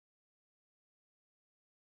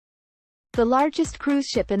The largest cruise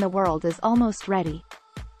ship in the world is almost ready.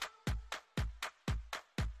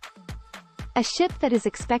 A ship that is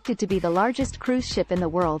expected to be the largest cruise ship in the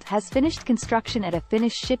world has finished construction at a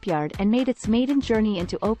Finnish shipyard and made its maiden journey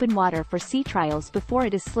into open water for sea trials before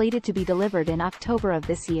it is slated to be delivered in October of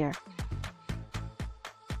this year.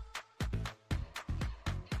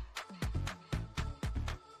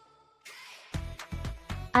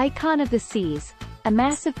 Icon of the Seas, a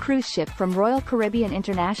massive cruise ship from Royal Caribbean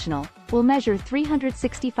International, will measure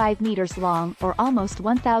 365 meters long or almost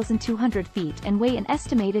 1,200 feet and weigh an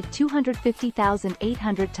estimated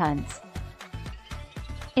 250,800 tons.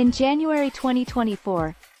 In January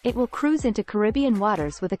 2024, it will cruise into Caribbean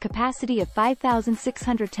waters with a capacity of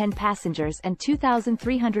 5,610 passengers and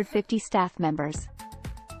 2,350 staff members.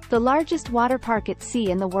 The largest water park at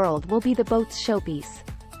sea in the world will be the boat's showpiece.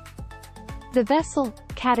 The vessel,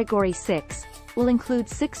 Category 6, will include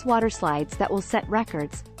 6 water slides that will set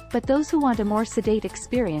records, but those who want a more sedate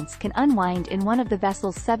experience can unwind in one of the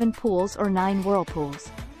vessel's 7 pools or 9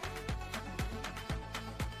 whirlpools.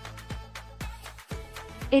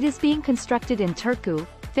 It is being constructed in Turku,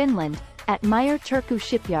 Finland, at Meyer Turku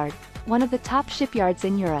Shipyard, one of the top shipyards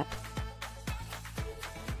in Europe.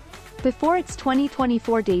 Before its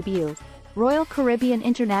 2024 debut, Royal Caribbean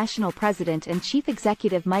International President and Chief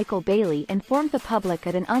Executive Michael Bailey informed the public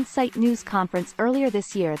at an on-site news conference earlier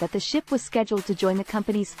this year that the ship was scheduled to join the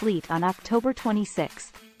company's fleet on October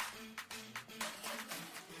 26.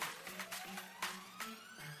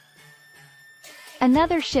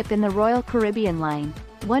 Another ship in the Royal Caribbean line,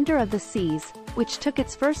 Wonder of the Seas, which took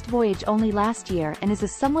its first voyage only last year and is a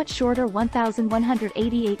somewhat shorter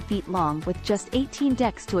 1,188 feet long with just 18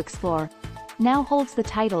 decks to explore, now holds the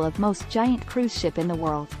title of most giant cruise ship in the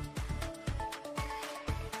world.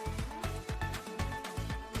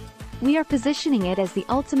 We are positioning it as the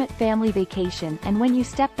ultimate family vacation, and when you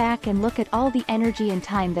step back and look at all the energy and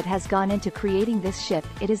time that has gone into creating this ship,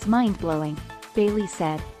 it is mind-blowing, Bailey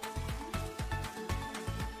said.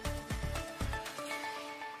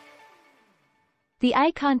 The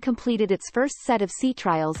Icon completed its first set of sea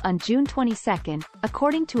trials on June 22,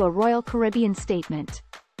 according to a Royal Caribbean statement.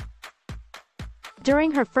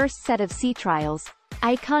 During her first set of sea trials,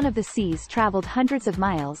 Icon of the Seas traveled hundreds of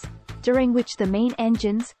miles, during which the main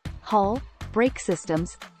engines, hull, brake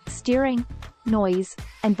systems, steering, noise,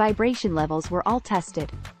 and vibration levels were all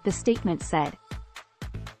tested, the statement said.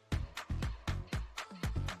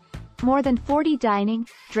 More than 40 dining,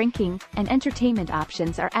 drinking, and entertainment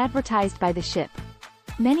options are advertised by the ship,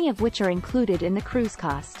 many of which are included in the cruise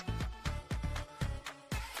cost.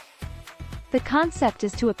 The concept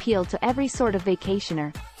is to appeal to every sort of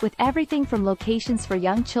vacationer, with everything from locations for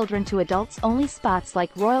young children to adults-only spots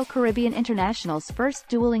like Royal Caribbean International's first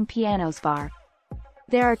dueling pianos bar.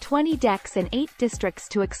 There are 20 decks and 8 districts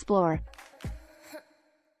to explore.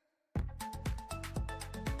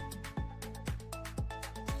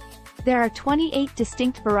 There are 28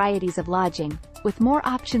 distinct varieties of lodging, with more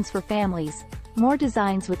options for families, more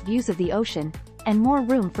designs with views of the ocean, and more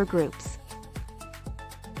room for groups.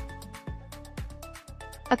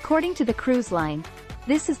 According to the cruise line,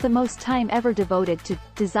 this is the most time ever devoted to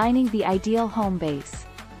designing the ideal home base.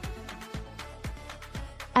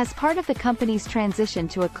 As part of the company's transition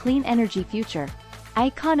to a clean energy future,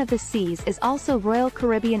 Icon of the Seas is also Royal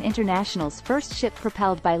Caribbean International's first ship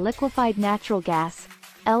propelled by liquefied natural gas,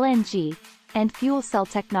 LNG, and fuel cell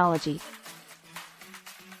technology.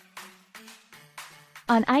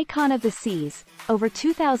 On Icon of the Seas, over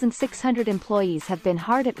 2,600 employees have been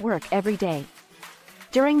hard at work every day.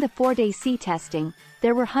 During the 4-day sea testing,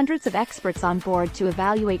 there were hundreds of experts on board to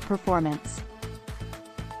evaluate performance.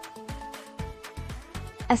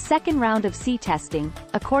 A second round of sea testing,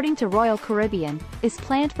 according to Royal Caribbean, is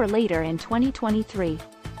planned for later in 2023.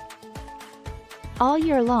 All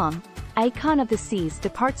year long, Icon of the Seas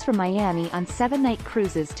departs from Miami on 7-night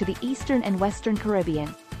cruises to the Eastern and Western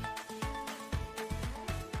Caribbean.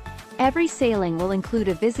 Every sailing will include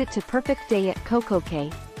a visit to Perfect Day at Coco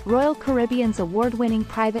Cay, Royal Caribbean's award-winning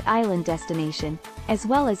private island destination, as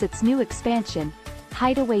well as its new expansion,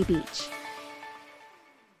 Hideaway Beach.